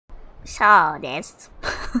そうです。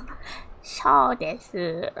そうで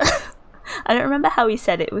す。I don't remember how he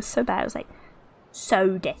said it. It was so bad. It was like,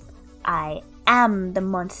 so death. I am the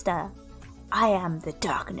monster. I am the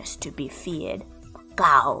darkness to be feared.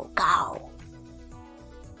 Gao, gao.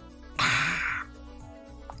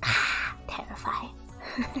 Terrifying.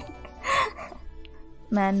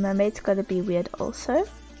 Man, mermaids gotta be weird also.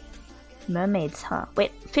 Mermaids, huh?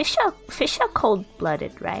 Wait, fish are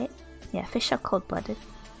cold-blooded, right? Yeah, fish are cold-blooded.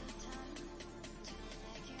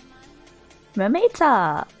 Mermaids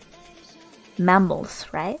are mammals,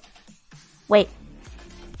 right? Wait.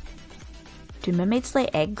 Do mermaids lay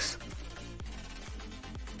eggs?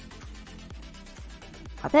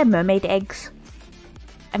 Are there mermaid eggs?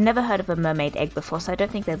 I've never heard of a mermaid egg before, so I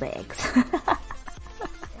don't think they lay eggs.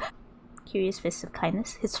 Curious fist of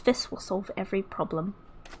kindness. His fist will solve every problem.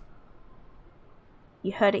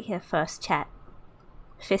 You heard it here first, chat.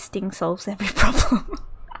 Fisting solves every problem.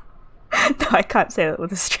 No, I can't say that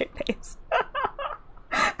with a straight face.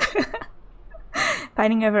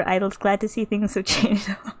 Fighting over idols, glad to see things have changed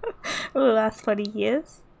over the last 40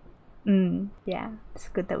 years. Yeah, it's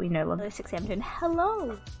good that we know longer. 6 a.m.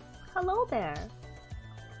 Hello! Hello there!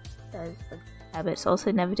 There's the habits.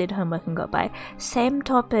 Also never did homework and got by. Same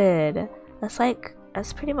topic!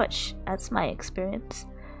 That's pretty much, that's my experience.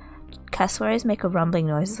 Cassowaries make a rumbling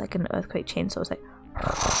noise, it's like an earthquake chainsaw. It's like...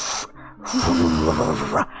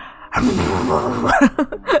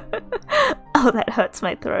 Oh, that hurts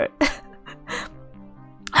my throat.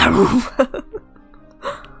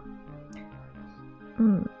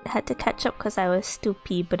 Had to catch up because I was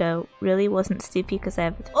stupid, but I really wasn't stupid because I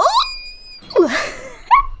have...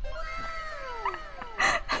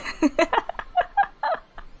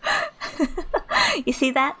 You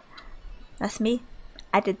see that? That's me.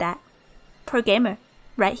 I did that. Pro gamer.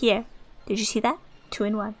 Right here. Did you see that? 2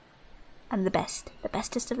 in 1. I'm the best. The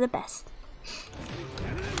bestest of the best.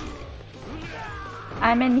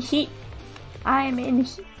 I'm in heat. I'm in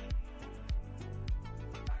heat.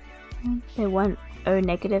 They want O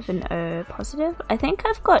negative and O positive. I think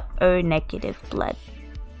I've got O negative blood.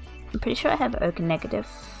 I'm pretty sure I have O negative.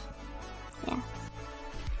 Yeah.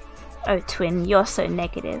 Oh, twin, you're so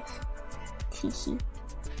negative. Teehee.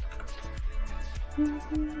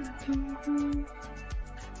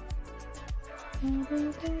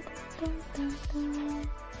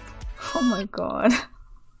 Oh my god.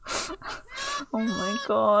 Oh my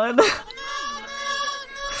god.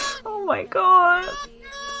 Oh my god.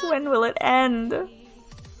 When will it end?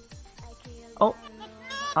 Oh.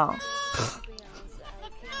 Oh.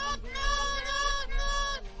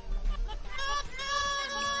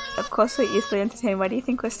 Of course we're easily entertained. Why do you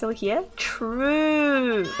think we're still here?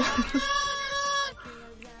 True!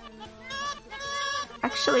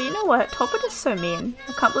 Actually, you know what? Topid is so mean.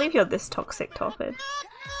 I can't believe you're this toxic, Topid.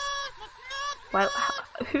 Well,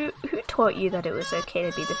 who taught you that it was okay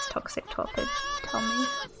to be this toxic, Topid? Tell me.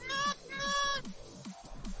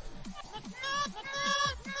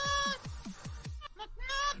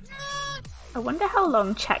 I wonder how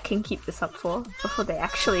long chat can keep this up for before they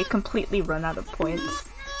actually completely run out of points.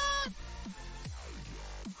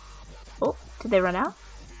 Oh, did they run out?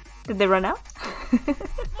 Did they run out?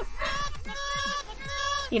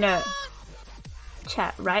 You know,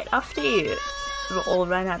 chat, right after you all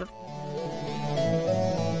run out of